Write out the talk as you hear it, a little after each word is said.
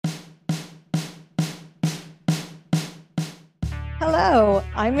Hello,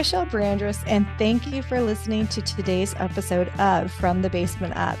 I'm Michelle Brandress, and thank you for listening to today's episode of From the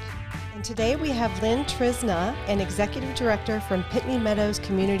Basement Up. And today we have Lynn Trizna, an executive director from Pitney Meadows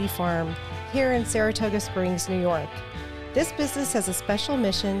Community Farm here in Saratoga Springs, New York. This business has a special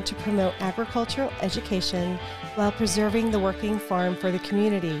mission to promote agricultural education while preserving the working farm for the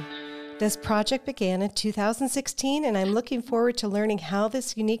community. This project began in 2016, and I'm looking forward to learning how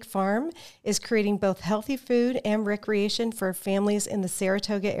this unique farm is creating both healthy food and recreation for families in the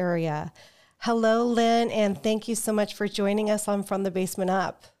Saratoga area. Hello, Lynn, and thank you so much for joining us on From the Basement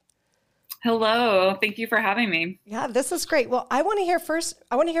Up. Hello, thank you for having me. Yeah, this is great. Well, I want to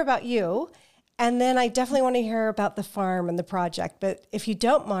hear about you, and then I definitely want to hear about the farm and the project. But if you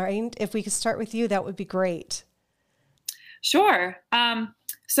don't mind, if we could start with you, that would be great. Sure.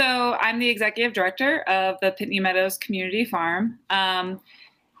 So I'm the executive director of the Pitney Meadows Community Farm.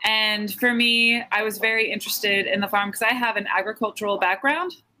 And for me, I was very interested in the farm because I have an agricultural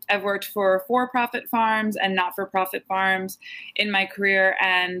background. I've worked for for-profit farms and not-for-profit farms in my career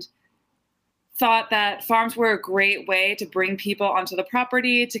and thought that farms were a great way to bring people onto the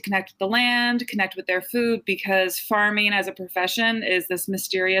property, to connect with the land, connect with their food, because farming as a profession is this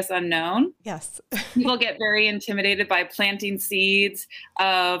mysterious unknown. Yes. People get very intimidated by planting seeds,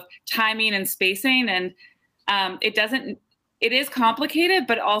 of timing and spacing. And it is complicated,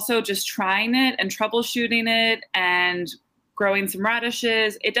 but also just trying it and troubleshooting it and growing some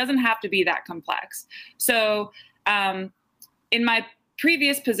radishes. It doesn't have to be that complex. So in my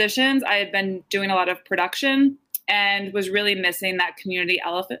previous positions, I had been doing a lot of production and was really missing that community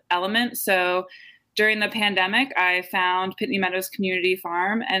element. So during the pandemic, I found Pitney Meadows Community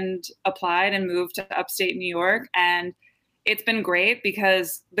Farm and applied and moved to upstate New York. And it's been great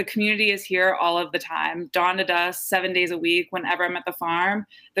because the community is here all of the time, dawn to dusk, 7 days a week. Whenever I'm at the farm,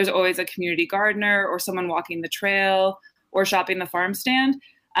 there's always a community gardener or someone walking the trail or shopping the farm stand.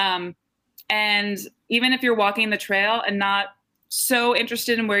 And even if you're walking the trail and not so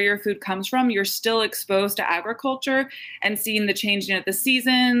interested in where your food comes from, you're still exposed to agriculture and seeing the changing of the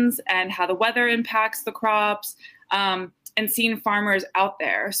seasons and how the weather impacts the crops, and seeing farmers out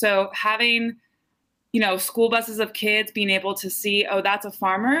there. So having, school buses of kids being able to see, oh, that's a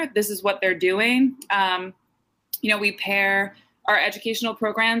farmer, this is what they're doing. We pair our educational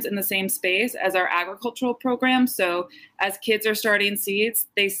programs in the same space as our agricultural programs. So as kids are starting seeds,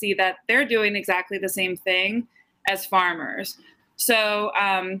 they see that they're doing exactly the same thing as farmers. So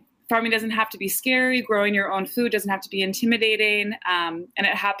farming doesn't have to be scary. Growing your own food doesn't have to be intimidating. And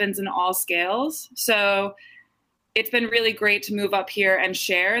it happens in all scales. So it's been really great to move up here and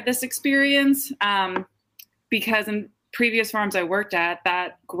share this experience because in previous farms I worked at,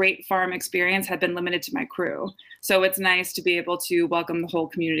 that great farm experience had been limited to my crew. So it's nice to be able to welcome the whole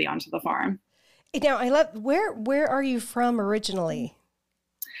community onto the farm. Now, I love, where are you from originally?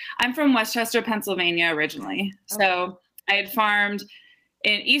 I'm from Westchester, Pennsylvania originally. So I had farmed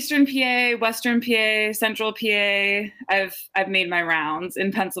in Eastern PA, Western PA, Central PA. I've made my rounds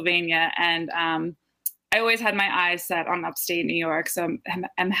in Pennsylvania, and I always had my eyes set on upstate New York. So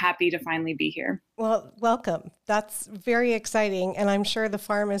I'm happy to finally be here. Well, welcome. That's very exciting, and I'm sure the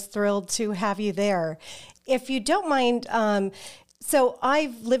farm is thrilled to have you there. If you don't mind, so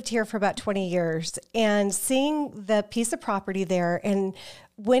I've lived here for about 20 years, and seeing the piece of property there and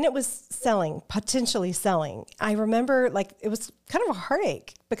when it was potentially selling, I remember it was kind of a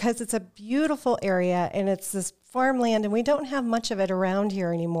heartache because it's a beautiful area and it's this farmland and we don't have much of it around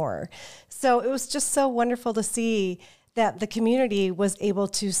here anymore. So it was just so wonderful to see that the community was able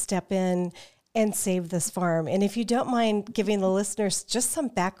to step in and save this farm. And if you don't mind giving the listeners just some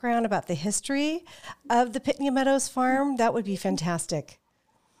background about the history of the Pitney Meadows Farm, that would be fantastic.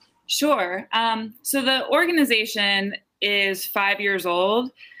 Sure. So the organization is 5 years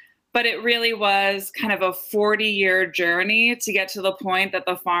old, but it really was kind of a 40-year journey to get to the point that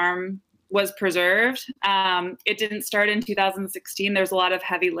the farm was preserved. It didn't start in 2016. There's a lot of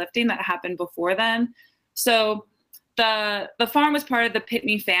heavy lifting that happened before then. So the farm was part of the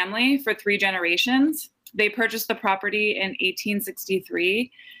Pitney family for 3 generations. They purchased the property in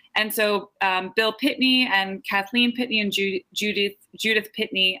 1863. And so Bill Pitney and Kathleen Pitney and Judith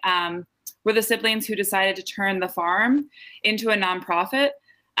Pitney were the siblings who decided to turn the farm into a nonprofit.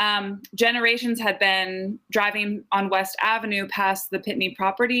 Generations had been driving on West Avenue past the Pitney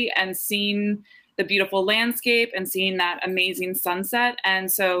property and seen the beautiful landscape and seeing that amazing sunset.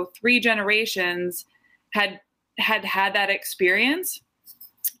 And so 3 generations had that experience.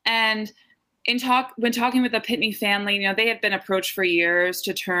 And when talking with the Pitney family, they had been approached for years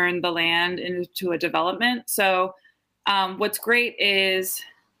to turn the land into a development. So what's great is,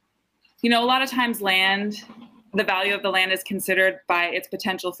 a lot of times land the value of the land is considered by its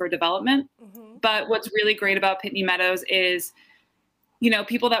potential for development. Mm-hmm. But what's really great about Pitney Meadows is,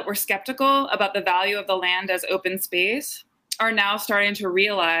 people that were skeptical about the value of the land as open space are now starting to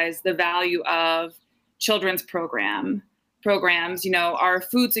realize the value of children's programs, our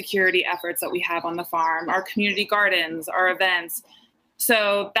food security efforts that we have on the farm, our community gardens, our events.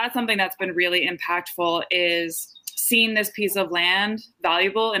 So that's something that's been really impactful, is seeing this piece of land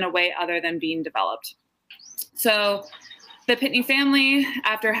valuable in a way other than being developed. So the Pitney family,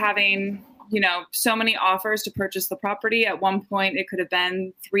 after having, so many offers to purchase the property, at one point it could have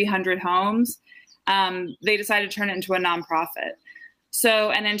been 300 homes, they decided to turn it into a nonprofit.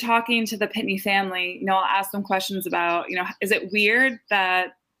 So, and in talking to the Pitney family, I'll ask them questions about, is it weird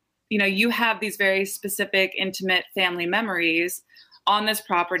that, you have these very specific, intimate family memories on this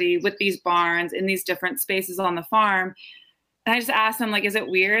property with these barns in these different spaces on the farm? And I just asked them, is it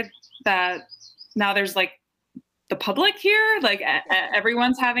weird that now there's the public here,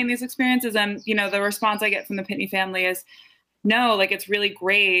 everyone's having these experiences? And, the response I get from the Pitney family is, no, it's really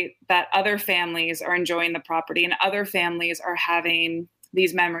great that other families are enjoying the property and other families are having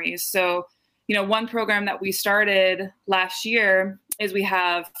these memories. So, one program that we started last year is we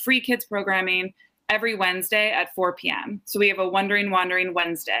have free kids programming every Wednesday at 4 p.m. So we have a Wandering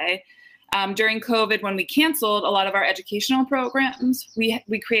Wednesday. During COVID, when we canceled a lot of our educational programs, we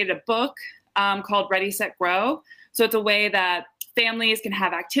created a book called Ready, Set, Grow. So it's a way that families can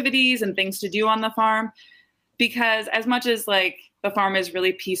have activities and things to do on the farm. Because as much as the farm is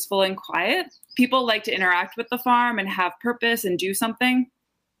really peaceful and quiet, people like to interact with the farm and have purpose and do something.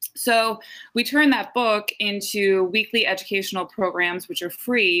 So we turned that book into weekly educational programs, which are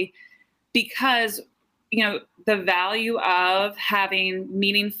free, because, the value of having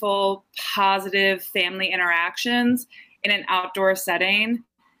meaningful, positive family interactions in an outdoor setting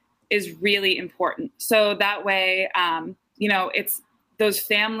is really important. So that way, it's those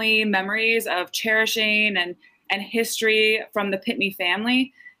family memories of cherishing and history from the Pitney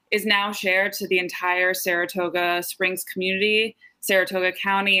family is now shared to the entire Saratoga Springs community, Saratoga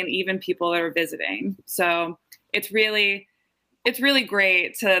County, and even people that are visiting. So it's really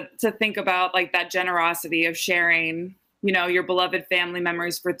great to think about that generosity of sharing, your beloved family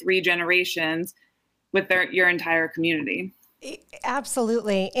memories for 3 generations with your entire community.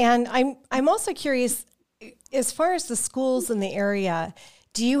 Absolutely. And I'm also curious, as far as the schools in the area,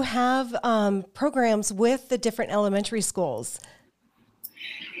 do you have programs with the different elementary schools?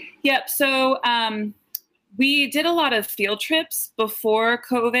 Yep. So we did a lot of field trips before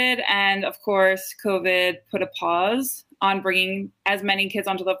COVID. And of course, COVID put a pause on bringing as many kids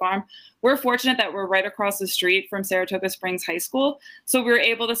onto the farm. We're fortunate that we're right across the street from Saratoga Springs High School. So we were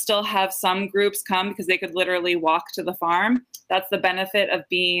able to still have some groups come because they could literally walk to the farm. That's the benefit of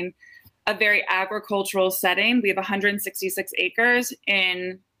being a very agricultural setting. We have 166 acres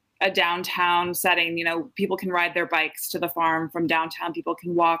in a downtown setting. People can ride their bikes to the farm from downtown. People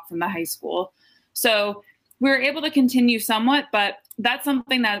can walk from the high school. So we were able to continue somewhat, but that's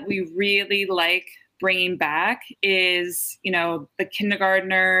something that we really like bringing back is, the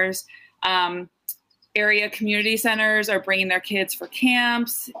kindergartners, area community centers are bringing their kids for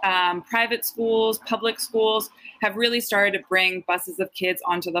camps. Private schools, public schools have really started to bring buses of kids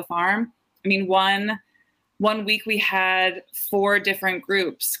onto the farm. I mean, one week we had 4 different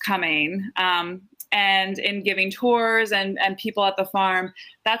groups coming, and in giving tours and people at the farm.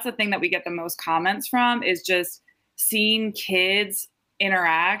 That's the thing that we get the most comments from, is just seeing kids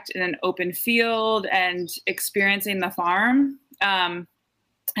interact in an open field and experiencing the farm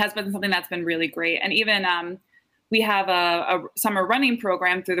has been something that's been really great. And even we have a summer running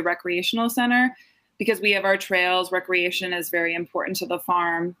program through the recreational center, because we have our trails. Recreation is very important to the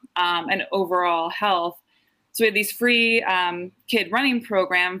farm and overall health. So we have these free kid running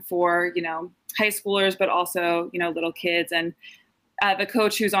program for, high schoolers, but also, little kids. And the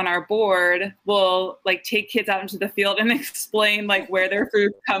coach who's on our board will take kids out into the field and explain where their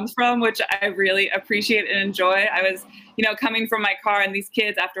food comes from, which I really appreciate and enjoy. I was, coming from my car, and these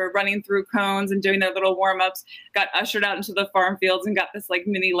kids, after running through cones and doing their little warm-ups, got ushered out into the farm fields and got this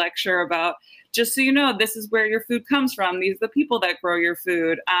mini lecture about, just so you know, this is where your food comes from. These are the people that grow your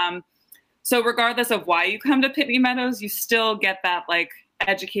food. So regardless of why you come to Pitney Meadows, you still get that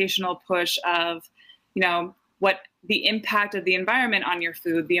educational push of, what the impact of the environment on your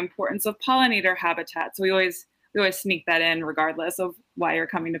food, the importance of pollinator habitat. So we always sneak that in regardless of why you're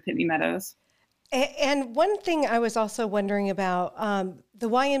coming to Pitney Meadows. And one thing I was also wondering about, the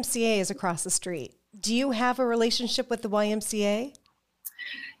YMCA is across the street. Do you have a relationship with the YMCA?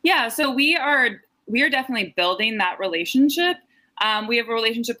 Yeah, so we are definitely building that relationship. We have a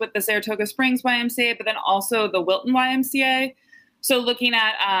relationship with the Saratoga Springs YMCA, but then also the Wilton YMCA. So looking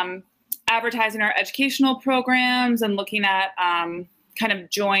at advertising our educational programs and looking at kind of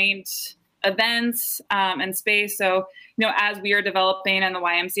joint events and space. So, as we are developing and the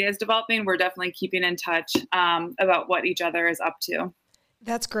YMCA is developing, we're definitely keeping in touch about what each other is up to.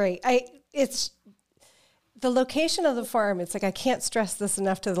 That's great. It's the location of the farm. It's like, I can't stress this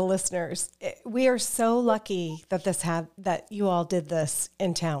enough to the listeners. We are so lucky that you all did this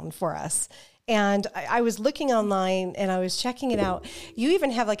in town for us. And I was looking online and I was checking it out. You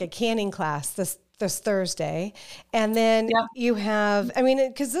even have like a canning class this Thursday. And then you have,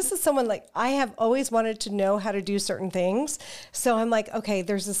 because this is someone like, I have always wanted to know how to do certain things. So I'm like, okay,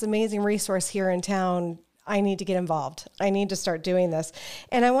 there's this amazing resource here in town. I need to get involved. I need to start doing this.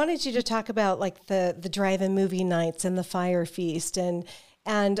 And I wanted you to talk about like the drive-in movie nights and the fire feast. And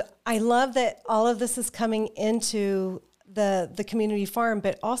I love that all of this is coming into the community farm,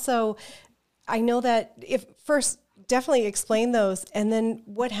 but also I know that if first definitely explain those. And then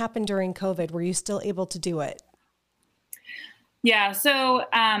what happened during COVID? Were you still able to do it? Yeah. So,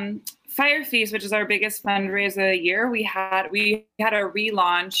 Fire Feast, which is our biggest fundraiser of the year, we had a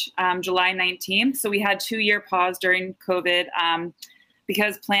relaunch July 19th. So we had 2-year pause during COVID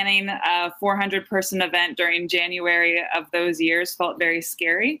because planning a 400-person event during January of those years felt very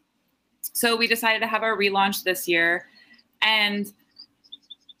scary. So we decided to have our relaunch this year. And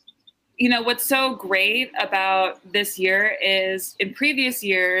what's so great about this year is in previous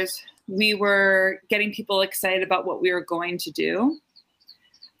years, we were getting people excited about what we were going to do.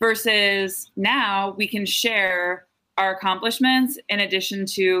 Versus now we can share our accomplishments in addition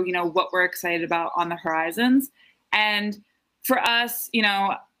to, what we're excited about on the horizons. And for us,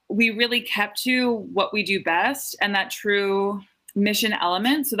 we really kept to what we do best and that true mission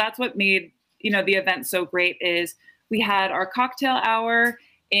element. So that's what made, the event so great is we had our cocktail hour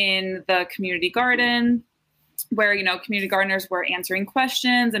in the community garden where, community gardeners were answering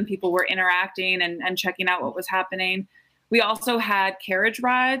questions and people were interacting and checking out what was happening. We also had carriage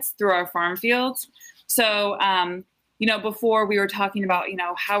rides through our farm fields. So, before we were talking about,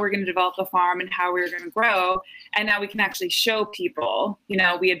 how we're going to develop the farm and how we're going to grow. And now we can actually show people,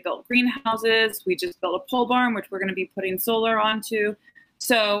 we had built greenhouses. We just built a pole barn, which we're going to be putting solar onto.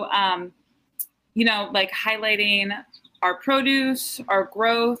 So, like highlighting our produce, our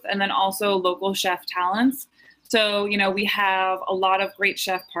growth, and then also local chef talents. So, we have a lot of great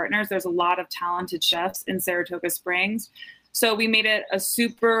chef partners. There's a lot of talented chefs in Saratoga Springs. So we made it a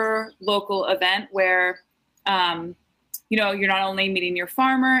super local event where, you're not only meeting your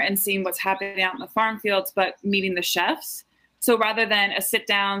farmer and seeing what's happening out in the farm fields, but meeting the chefs. So rather than a sit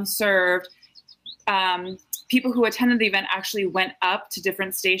down served, people who attended the event actually went up to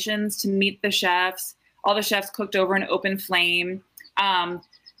different stations to meet the chefs. All the chefs cooked over an open flame.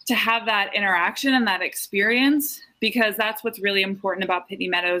 To have that interaction and that experience, because that's what's really important about Pitney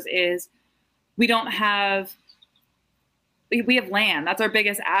Meadows is we have land. That's our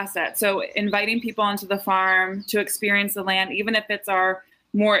biggest asset. So inviting people onto the farm to experience the land, even if it's our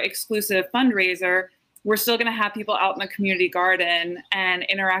more exclusive fundraiser, we're still going to have people out in the community garden and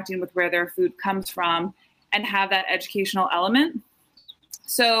interacting with where their food comes from and have that educational element.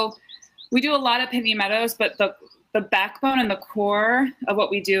 So we do a lot of Pitney Meadows, but the backbone and the core of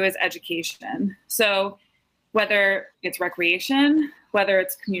what we do is education. So whether it's recreation, whether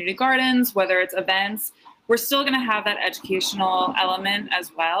it's community gardens, whether it's events, we're still going to have that educational element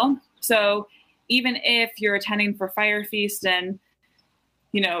as well. So even if you're attending for Fire Feast and,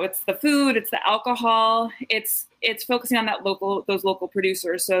 it's the food, it's the alcohol, it's focusing on those local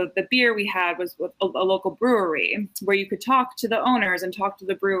producers. So the beer we had was with a local brewery where you could talk to the owners and talk to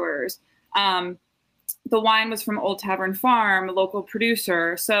the brewers. The wine was from Old Tavern Farm, a local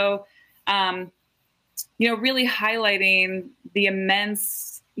producer. So, really highlighting the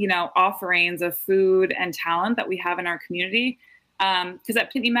immense, offerings of food and talent that we have in our community. Because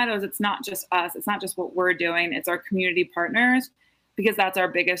at Pitney Meadows, it's not just us. It's not just what we're doing. It's our community partners, because that's our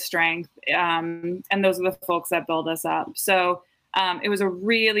biggest strength. And those are the folks that build us up. So it was a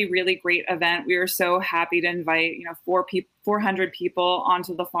really, really great event. We were so happy to invite, 400 people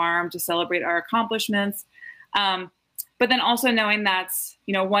onto the farm to celebrate our accomplishments. But then also knowing that's,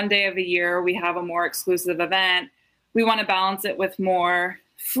 one day of the year, we have a more exclusive event. We want to balance it with more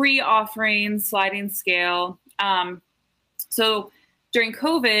free offerings, sliding scale. So during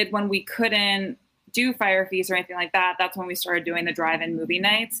COVID, when we couldn't do Fire Feast or anything like that, that's when we started doing the drive-in movie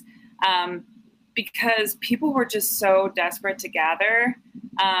nights. Because people were just so desperate to gather.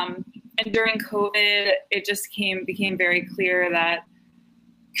 And during COVID, it just became very clear that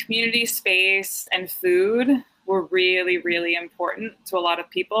community space and food were really, really important to a lot of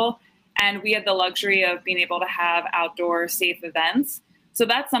people. And we had the luxury of being able to have outdoor safe events. So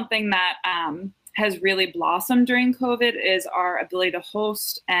that's something that has really blossomed during COVID, is our ability to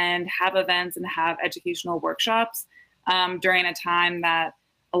host and have events and have educational workshops during a time that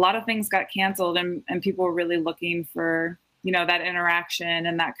a lot of things got canceled, and people were really looking for, that interaction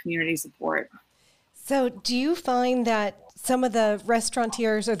and that community support. So do you find that some of the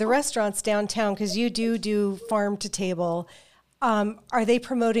restaurateurs or the restaurants downtown, because you do farm to table, are they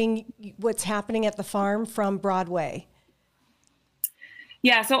promoting what's happening at the farm from Broadway?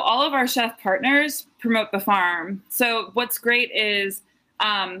 Yeah, so all of our chef partners promote the farm. So what's great is,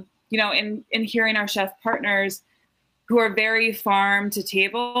 in hearing our chef partners who are very farm to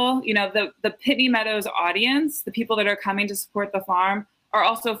table, the Pitney Meadows audience, the people that are coming to support the farm, are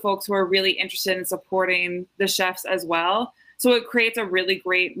also folks who are really interested in supporting the chefs as well. So it creates a really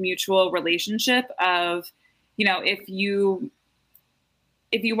great mutual relationship of, if you're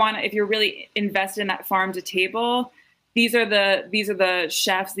really invested in that farm to table, these are the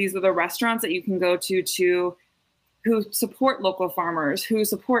chefs, these are the restaurants that you can go to who support local farmers, who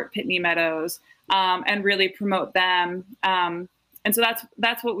support Pitney Meadows, and really promote them. And so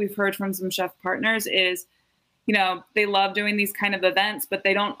that's what we've heard from some chef partners is, they love doing these kind of events, but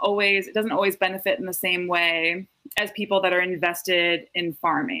it doesn't always benefit in the same way as people that are invested in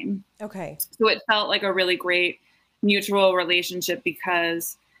farming. Okay. So it felt like a really great mutual relationship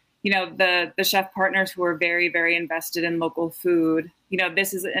because, the chef partners who are very, very invested in local food,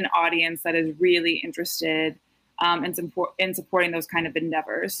 this is an audience that is really interested in supporting those kind of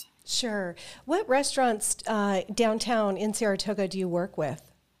endeavors. Sure. What restaurants downtown in Saratoga do you work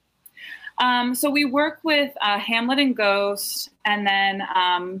with? So we work with Hamlet and Ghost, and then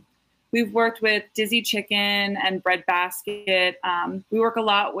we've worked with Dizzy Chicken and Bread Basket. We work a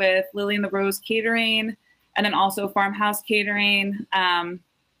lot with Lily and the Rose Catering, and then also Farmhouse Catering.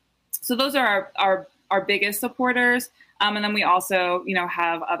 So those are our biggest supporters. And then we also,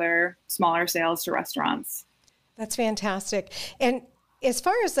 have other smaller sales to restaurants. That's fantastic. And as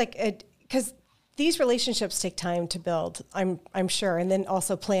far as because these relationships take time to build, I'm sure, and then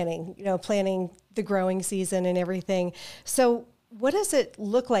also planning the growing season and everything. So what does it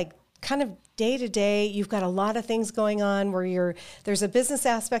look like kind of day to day? You've got a lot of things going on where there's a business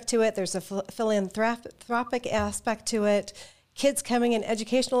aspect to it. There's a philanthropic aspect to it. Kids coming, an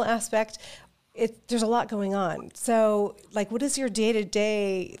educational aspect. There's a lot going on. So what is your day to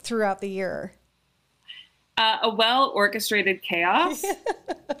day throughout the year? A well-orchestrated chaos,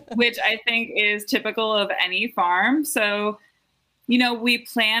 which I think is typical of any farm. So, we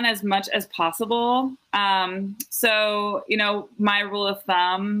plan as much as possible. So, my rule of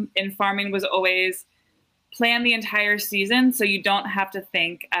thumb in farming was always plan the entire season so you don't have to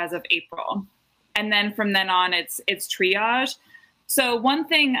think as of April. And then from then on, it's triage. So one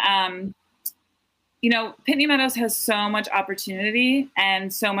thing, Pitney Meadows has so much opportunity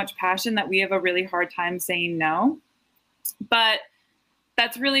and so much passion that we have a really hard time saying no. But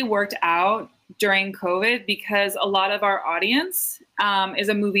that's really worked out during COVID because a lot of our audience is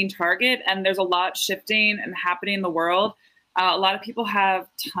a moving target, and there's a lot shifting and happening in the world. A lot of people have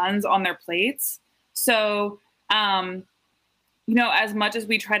tons on their plates. So, as much as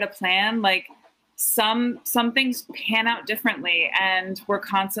we try to plan, some things pan out differently, and we're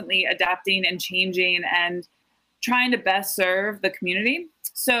constantly adapting and changing and trying to best serve the community.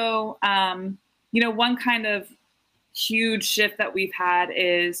 So, one kind of huge shift that we've had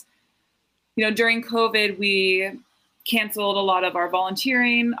is, during COVID, we canceled a lot of our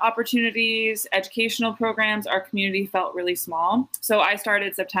volunteering opportunities, educational programs. Our community felt really small. So I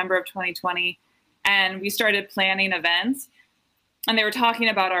started September of 2020, and we started planning events. And they were talking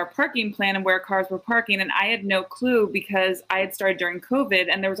about our parking plan and where cars were parking. And I had no clue because I had started during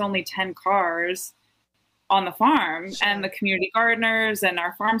COVID and there was only 10 cars on the farm. Sure. And the community gardeners and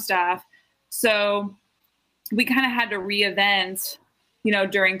our farm staff. So we kind of had to re-event,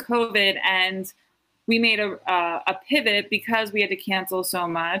 during COVID. And we made a pivot because we had to cancel so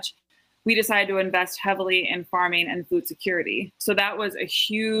much. We decided to invest heavily in farming and food security. So that was a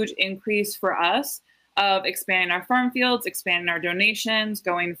huge increase for us of expanding our farm fields, expanding our donations,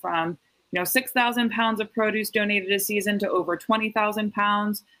 going from 6,000 pounds of produce donated a season to over 20,000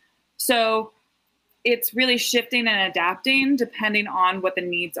 pounds. So it's really shifting and adapting depending on what the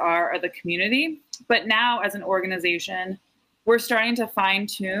needs are of the community. But now as an organization, we're starting to fine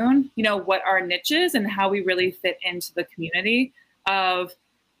tune, what our niche is and how we really fit into the community of,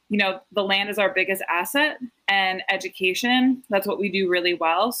 the land is our biggest asset, and education, that's what we do really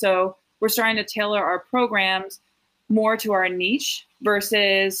well. So we're starting to tailor our programs more to our niche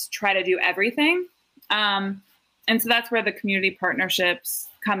versus try to do everything. And And so that's where the community partnerships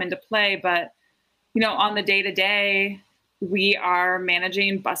come into play. But, on the day-to-day, we are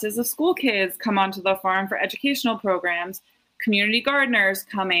managing buses of school kids come onto the farm for educational programs, community gardeners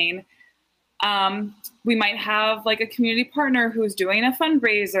coming. We might have like a community partner who's doing a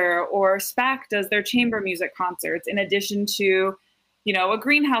fundraiser, or SPAC does their chamber music concerts, in addition to, a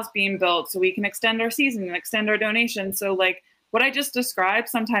greenhouse being built so we can extend our season and extend our donations. So like what I just described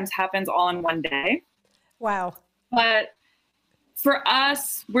sometimes happens all in one day. Wow. But for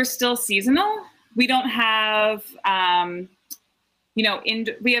us, we're still seasonal. We don't have, we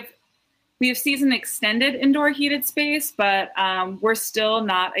have season extended indoor heated space, but we're still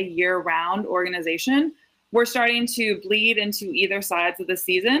not a year-round organization. We're starting to bleed into either sides of the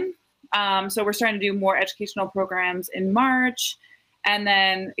season. So we're starting to do more educational programs in March and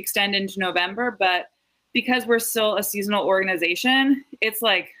then extend into November. But because we're still a seasonal organization, it's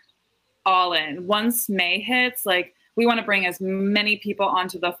like all in. Once May hits, like we want to bring as many people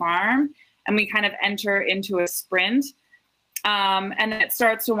onto the farm, and we kind of enter into a sprint. And then it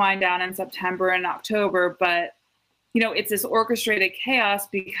starts to wind down in September and October. But, it's this orchestrated chaos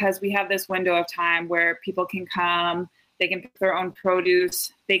because we have this window of time where people can come, they can pick their own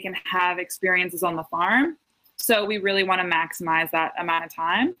produce, they can have experiences on the farm. So we really want to maximize that amount of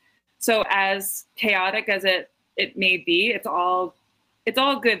time. So as chaotic as it may be, it's all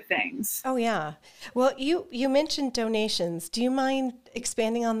good things. Oh, yeah. Well, you mentioned donations. Do you mind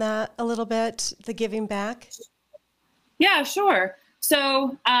expanding on that a little bit, the giving back? Yeah, sure.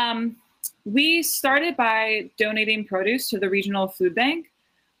 So we started by donating produce to the regional food bank,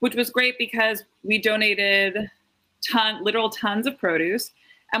 which was great because we donated literal tons of produce,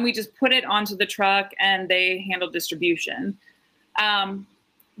 and we just put it onto the truck and they handled distribution.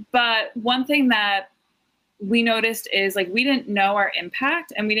 But one thing that we noticed is like we didn't know our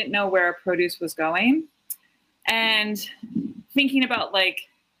impact and we didn't know where our produce was going. And thinking about like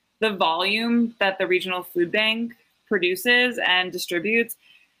the volume that the regional food bank produces and distributes,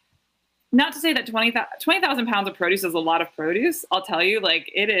 not to say that 20,000 pounds of produce is a lot of produce. I'll tell you,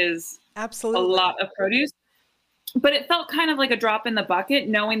 like it is absolutely a lot of produce, but it felt kind of like a drop in the bucket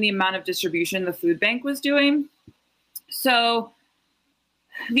knowing the amount of distribution the food bank was doing. So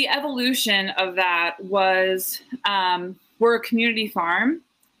the evolution of that was we're a community farm.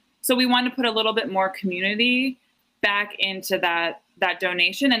 So we wanted to put a little bit more community back into that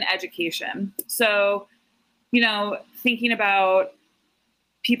donation and education. So, thinking about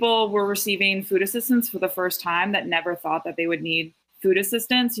people were receiving food assistance for the first time that never thought that they would need food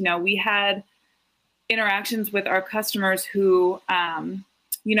assistance. We had interactions with our customers who,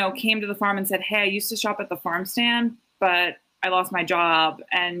 came to the farm and said, hey, I used to shop at the farm stand, but I lost my job.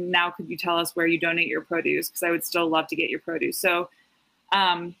 And now could you tell us where you donate your produce? Because I would still love to get your produce. So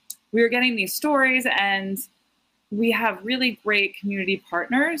we were getting these stories, and we have really great community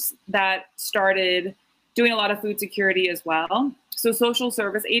partners that started doing a lot of food security as well. So social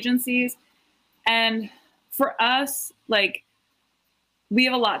service agencies. And for us, like we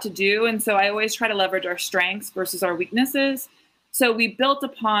have a lot to do. And so I always try to leverage our strengths versus our weaknesses. So we built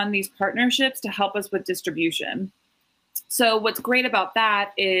upon these partnerships to help us with distribution. So what's great about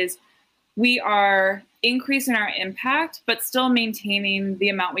that is we are increasing our impact, but still maintaining the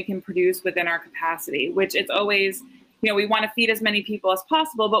amount we can produce within our capacity, which it's always, we want to feed as many people as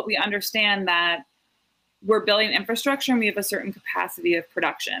possible, but we understand that we're building infrastructure and we have a certain capacity of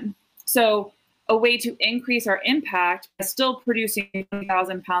production. So a way to increase our impact is still producing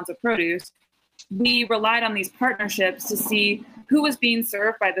 1,000 pounds of produce. We relied on these partnerships to see who was being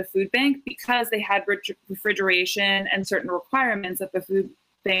served by the food bank because they had refrigeration and certain requirements that the food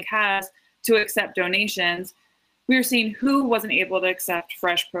bank has to accept donations. We were seeing who wasn't able to accept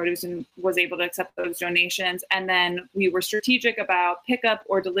fresh produce and was able to accept those donations. And then we were strategic about pickup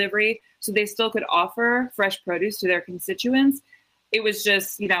or delivery so they still could offer fresh produce to their constituents. It was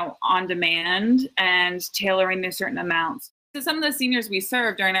just, on demand and tailoring to certain amounts. So some of the seniors we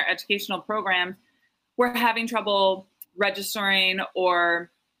serve during our educational programs were having trouble registering or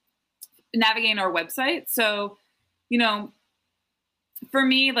navigating our website. So, for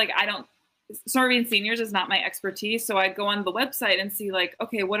me, like serving seniors is not my expertise. So I'd go on the website and see like,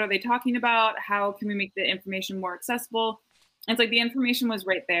 okay, what are they talking about? How can we make the information more accessible? And it's like the information was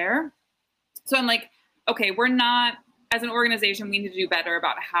right there. So I'm like, okay, we're not, as an organization, we need to do better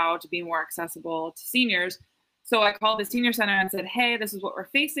about how to be more accessible to seniors. So I called the senior center and said, hey, this is what we're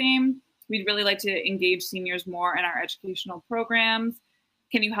facing. We'd really like to engage seniors more in our educational programs.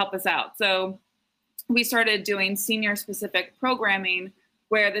 Can you help us out? So we started doing senior specific programming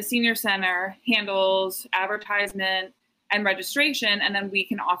where the senior center handles advertisement and registration, and then we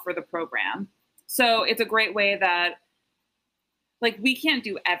can offer the program. So it's a great way that, like, we can't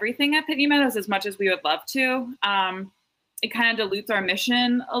do everything at Pitney Meadows as much as we would love to. It kind of dilutes our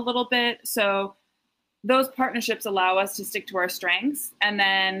mission a little bit. So those partnerships allow us to stick to our strengths and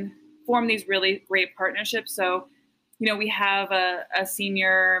then form these really great partnerships. So, we have a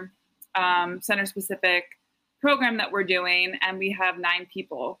senior center-specific program that we're doing, and we have 9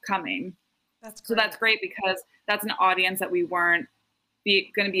 people coming. So that's great because that's an audience that we weren't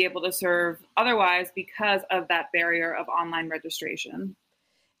going to be able to serve otherwise because of that barrier of online registration.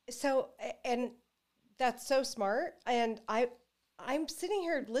 So, and that's so smart. And I'm sitting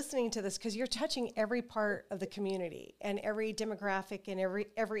here listening to this because you're touching every part of the community and every demographic and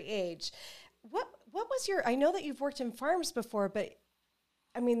every age. What was I know that you've worked in farms before, but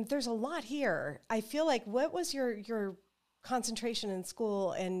I mean, there's a lot here. I feel like, what was your concentration in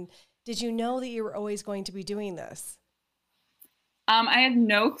school, and did you know that you were always going to be doing this? I had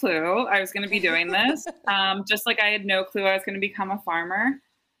no clue I was going to be doing this. Just like I had no clue I was going to become a farmer.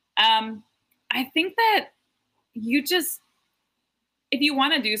 I think that if you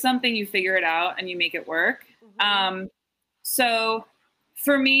want to do something, you figure it out and you make it work. Mm-hmm. So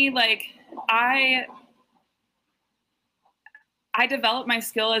for me, like, I developed my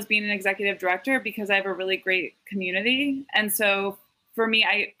skill as being an executive director because I have a really great community. And so for me,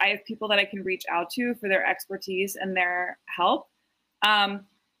 I have people that I can reach out to for their expertise and their help.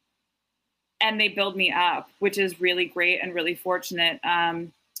 And they build me up, which is really great and really fortunate.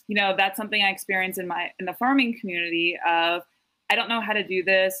 That's something I experienced in the farming community of, I don't know how to do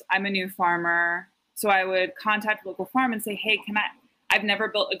this. I'm a new farmer. So I would contact a local farm and say, hey, I've never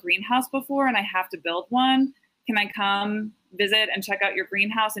built a greenhouse before and I have to build one. Can I come visit and check out your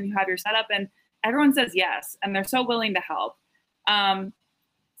greenhouse and you have your setup? And everyone says yes. And they're so willing to help. As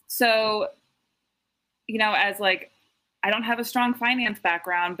like, I don't have a strong finance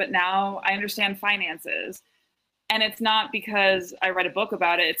background, but now I understand finances. And it's not because I read a book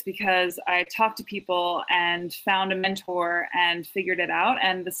about it. It's because I talked to people and found a mentor and figured it out.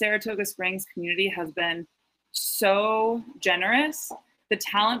 And the Saratoga Springs community has been so generous. The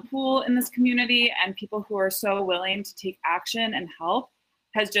talent pool in this community and people who are so willing to take action and help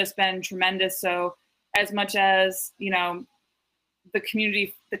has just been tremendous. So as much as, the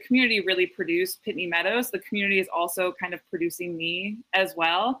community really produced Pitney Meadows, the community is also kind of producing me as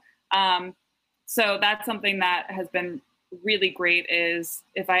well. So that's something that has been really great, is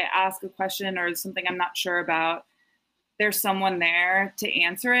if I ask a question or something I'm not sure about, there's someone there to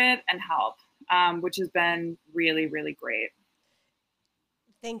answer it and help, which has been really, really great.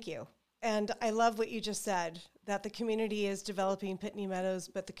 Thank you. And I love what you just said, that the community is developing Pitney Meadows,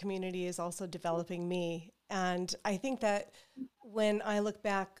 but the community is also developing me. And I think that when I look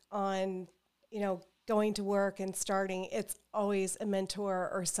back on, going to work and starting, it's always a mentor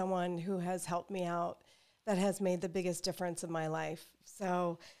or someone who has helped me out that has made the biggest difference in my life.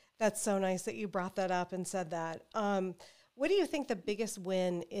 So that's so nice that you brought that up and said that. What do you think the biggest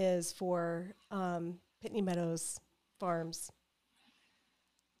win is for Pitney Meadows Farms?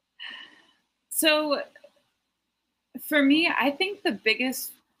 So for me, I think the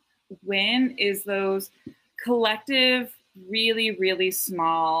biggest win is those collective, really, really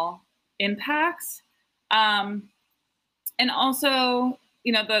small impacts. And also,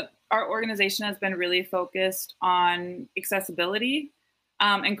 our organization has been really focused on accessibility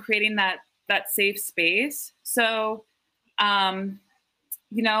and creating that safe space. So,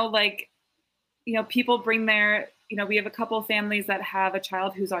 people bring their, we have a couple of families that have a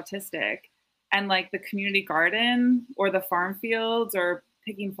child who's autistic, and like the community garden or the farm fields or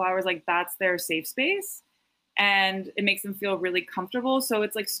picking flowers, like that's their safe space. And it makes them feel really comfortable. So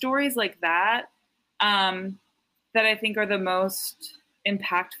it's like stories like that, that I think are the most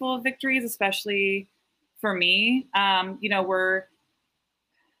impactful victories, especially for me. We're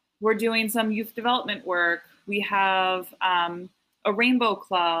doing some youth development work. We have a rainbow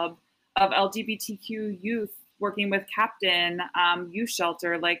club of LGBTQ youth working with Captain Youth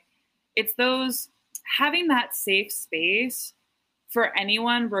Shelter. Like, it's those, having that safe space for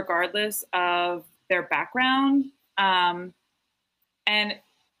anyone, regardless of their background. And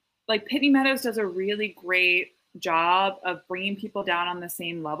like Pitney Meadows does a really great job of bringing people down on the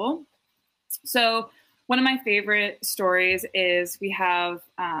same level. So one of my favorite stories is we have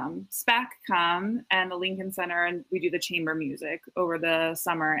SPAC come and the Lincoln Center, and we do the chamber music over the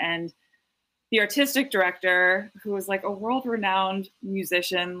summer. And the artistic director, who was like a world-renowned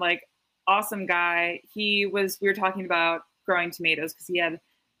musician, like awesome guy, we were talking about growing tomatoes because he had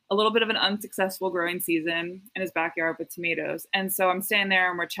a little bit of an unsuccessful growing season in his backyard with tomatoes. And so I'm standing there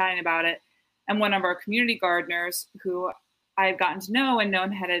and we're chatting about it. And one of our community gardeners, who I had gotten to know and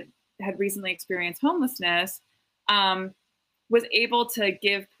known had had recently experienced homelessness, was able to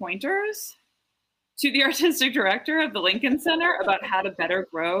give pointers to the artistic director of the Lincoln Center about how to better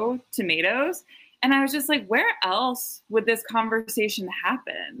grow tomatoes. And I was just like, where else would this conversation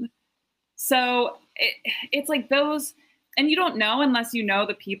happen? So it's like those, and you don't know unless you know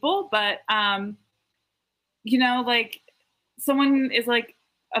the people, but, you know, like someone is like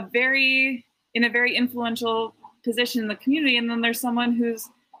in a very influential position in the community. And then there's someone who's,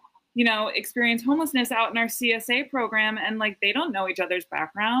 you know, experienced homelessness out in our CSA program, and like, they don't know each other's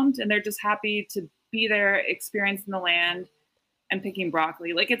background, and they're just happy to be there, experiencing the land and picking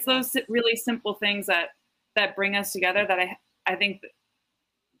broccoli. Like, it's those really simple things that bring us together that I think that,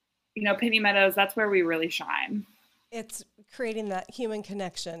 you know, Pitney Meadows, that's where we really shine. It's creating that human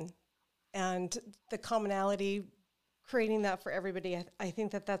connection and the commonality, creating that for everybody. I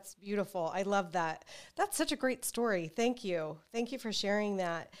think that that's beautiful. I love that. That's such a great story. Thank you. Thank you for sharing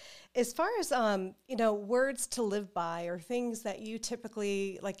that. As far as, you know, words to live by or things that you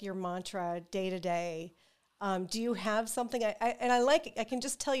typically, like your mantra day to day, do you have something? I can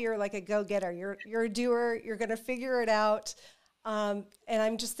just tell you're like a go-getter. You're a doer. You're going to figure it out. And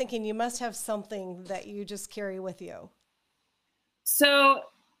I'm just thinking you must have something that you just carry with you. So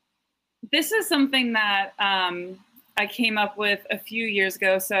this is something that I came up with a few years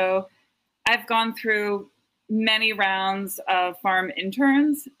ago. So I've gone through many rounds of farm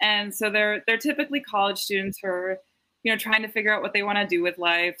interns. And so they're typically college students who are, you know, trying to figure out what they want to do with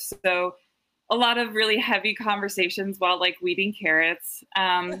life. So a lot of really heavy conversations while like weeding carrots.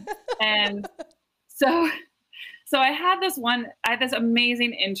 And so I had this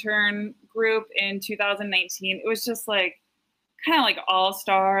amazing intern group in 2019. It was just like kind of like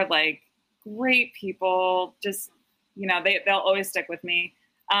all-star, like great people, just, you know, they'll always stick with me.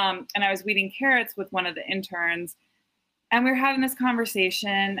 And I was weeding carrots with one of the interns, and we were having this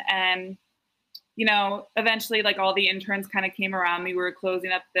conversation, and, you know, eventually like all the interns kind of came around me. We were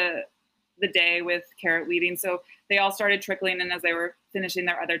closing up the day with carrot weeding. So they all started trickling in as they were finishing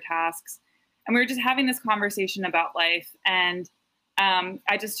their other tasks. And we were just having this conversation about life. And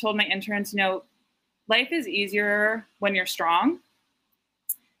I just told my interns, you know, life is easier when you're strong.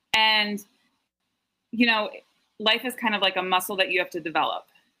 And, you know, life is kind of like a muscle that you have to develop.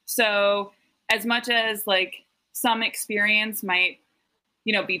 So as much as like some experience might,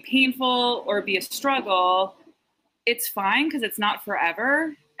 you know, be painful or be a struggle, it's fine because it's not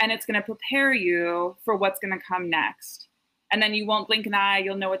forever. And it's going to prepare you for what's going to come next. And then you won't blink an eye,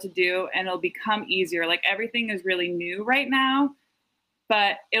 you'll know what to do, and it'll become easier. Like everything is really new right now,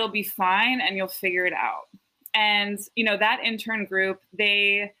 but it'll be fine and you'll figure it out. And, you know, that intern group,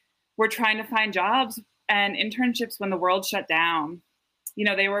 they were trying to find jobs and internships when the world shut down. You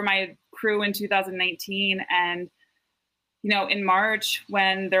know, they were my crew in 2019. And, you know, in March,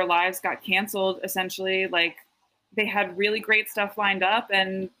 when their lives got canceled, essentially, like they had really great stuff lined up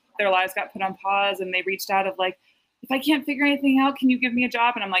and their lives got put on pause, and they reached out of like, if I can't figure anything out, can you give me a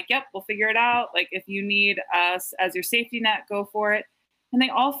job? And I'm like, yep, we'll figure it out. Like, if you need us as your safety net, go for it. And they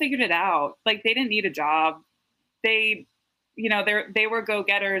all figured it out. Like, they didn't need a job. They, you know, they were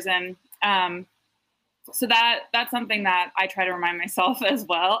go-getters. And so that's something that I try to remind myself as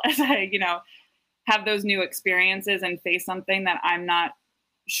well, as I, you know, have those new experiences and face something that I'm not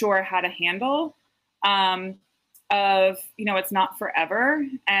sure how to handle. Of, you know, it's not forever.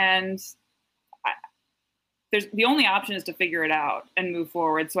 And the only option is to figure it out and move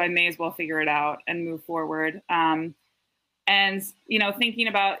forward. So I may as well figure it out and move forward. And, you know, thinking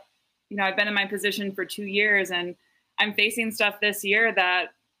about, you know, I've been in my position for 2 years and I'm facing stuff this year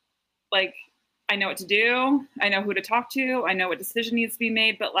that, like, I know what to do. I know who to talk to. I know what decision needs to be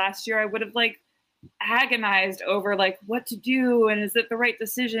made. But last year I would have like agonized over like what to do. And is it the right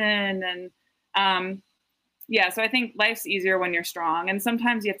decision? And, yeah, so I think life's easier when you're strong, and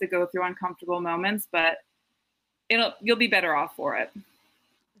sometimes you have to go through uncomfortable moments, but you'll be better off for it.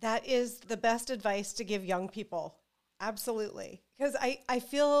 That is the best advice to give young people. Absolutely. Because I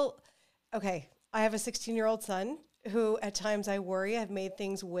feel, okay, I have a 16-year-old son who at times I worry I've made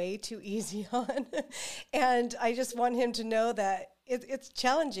things way too easy on. And I just want him to know that it's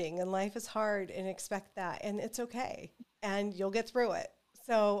challenging and life is hard, and expect that. And it's okay. And you'll get through it.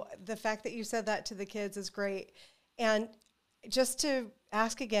 So the fact that you said that to the kids is great. And just to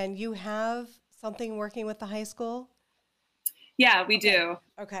ask again, you have something working with the high school? Yeah, we do.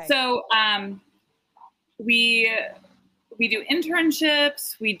 Okay. So we do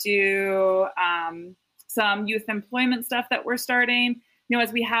internships. We do some youth employment stuff that we're starting. You know,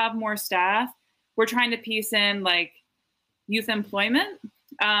 as we have more staff, we're trying to piece in like youth employment.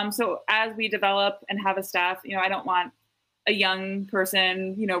 So as we develop and have a staff, you know, I don't want a young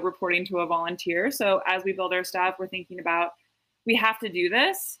person, reporting to a volunteer. So as we build our staff, we're thinking about, we have to do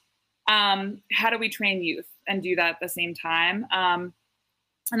this. How do we train youth and do that at the same time?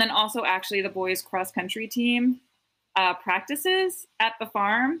 And then also actually the boys cross country team practices at the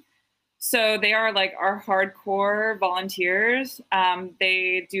farm. So they are like our hardcore volunteers.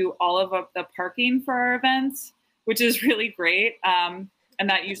 They do all of the parking for our events, which is really great. And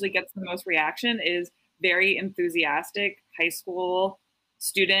that usually gets the most reaction, is very enthusiastic high school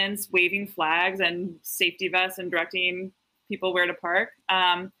students waving flags and safety vests and directing people where to park.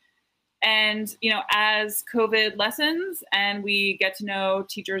 And, as COVID lessens and we get to know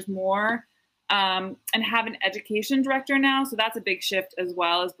teachers more, and have an education director now. So that's a big shift as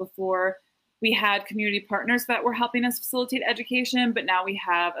well. As before, we had community partners that were helping us facilitate education, but now we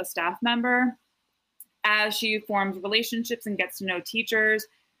have a staff member. As she forms relationships and gets to know teachers,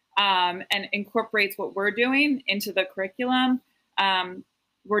 and incorporates what we're doing into the curriculum,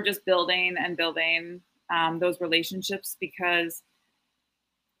 we're just building and building those relationships, because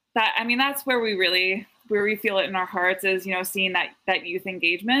that's where we feel it in our hearts, is, seeing that youth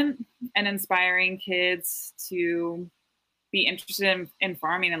engagement and inspiring kids to be interested in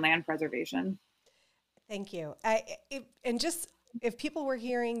farming and land preservation. Thank you. If people were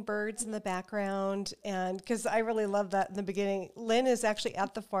hearing birds in the background, and because I really love that in the beginning, Lynn is actually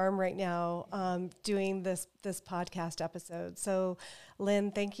at the farm right now doing this podcast episode. So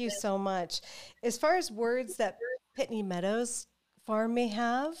Lynn, thank you so much. As far as words that Pitney Meadows Farm may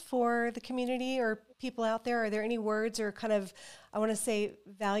have for the community or people out there, are there any words or kind of, I want to say,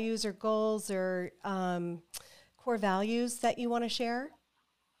 values or goals or core values that you want to share?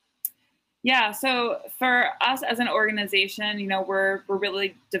 Yeah, so for us as an organization, we're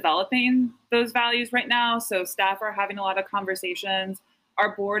really developing those values right now. So staff are having a lot of conversations.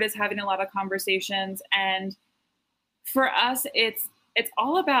 Our board is having a lot of conversations. And for us, it's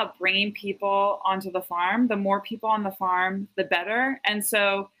all about bringing people onto the farm. The more people on the farm, the better. And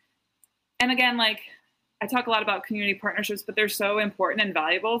again, like, I talk a lot about community partnerships, but they're so important and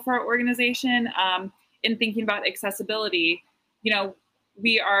valuable for our organization. In thinking about accessibility,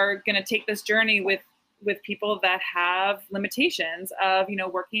 we are going to take this journey with people that have limitations of,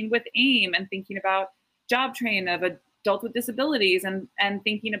 working with AIM and thinking about job training of adults with disabilities, and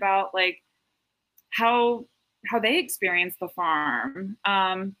thinking about like how they experience the farm.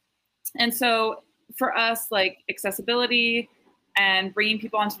 And so for us, like, accessibility and bringing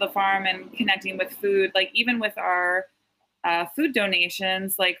people onto the farm and connecting with food, like even with our food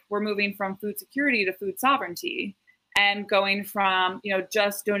donations, like we're moving from food security to food sovereignty, and going from,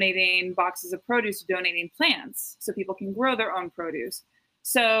 just donating boxes of produce to donating plants so people can grow their own produce.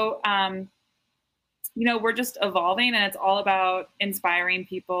 So, we're just evolving, and it's all about inspiring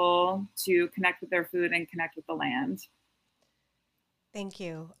people to connect with their food and connect with the land. Thank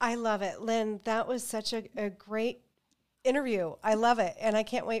you. I love it. Lynn, that was such a great interview. I love it. And I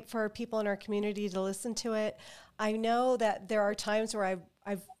can't wait for people in our community to listen to it. I know that there are times where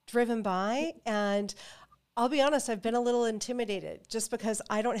I've driven by, and I'll be honest, I've been a little intimidated just because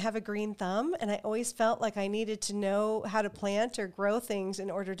I don't have a green thumb, and I always felt like I needed to know how to plant or grow things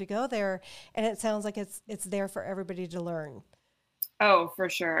in order to go there. And it sounds like it's there for everybody to learn. Oh, for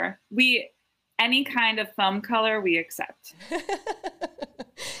sure. Any kind of thumb color we accept.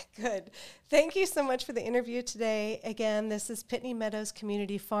 Good. Thank you so much for the interview today. Again, this is Pitney Meadows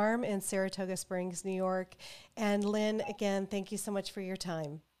Community Farm in Saratoga Springs, New York. And Lynn, again, thank you so much for your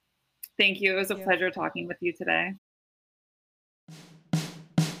time. Thank you. It was a pleasure talking with you today.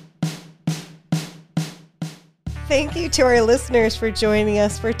 Thank you to our listeners for joining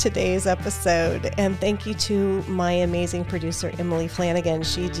us for today's episode. And thank you to my amazing producer, Emily Flanagan.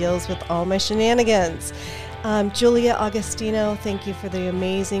 She deals with all my shenanigans. Julia Augustino, thank you for the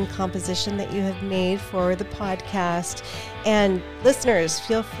amazing composition that you have made for the podcast. And listeners,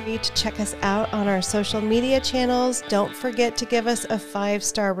 feel free to check us out on our social media channels. Don't forget to give us a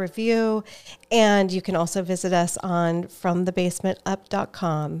 5-star review. And you can also visit us on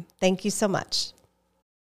FromTheBasementUp.com. Thank you so much.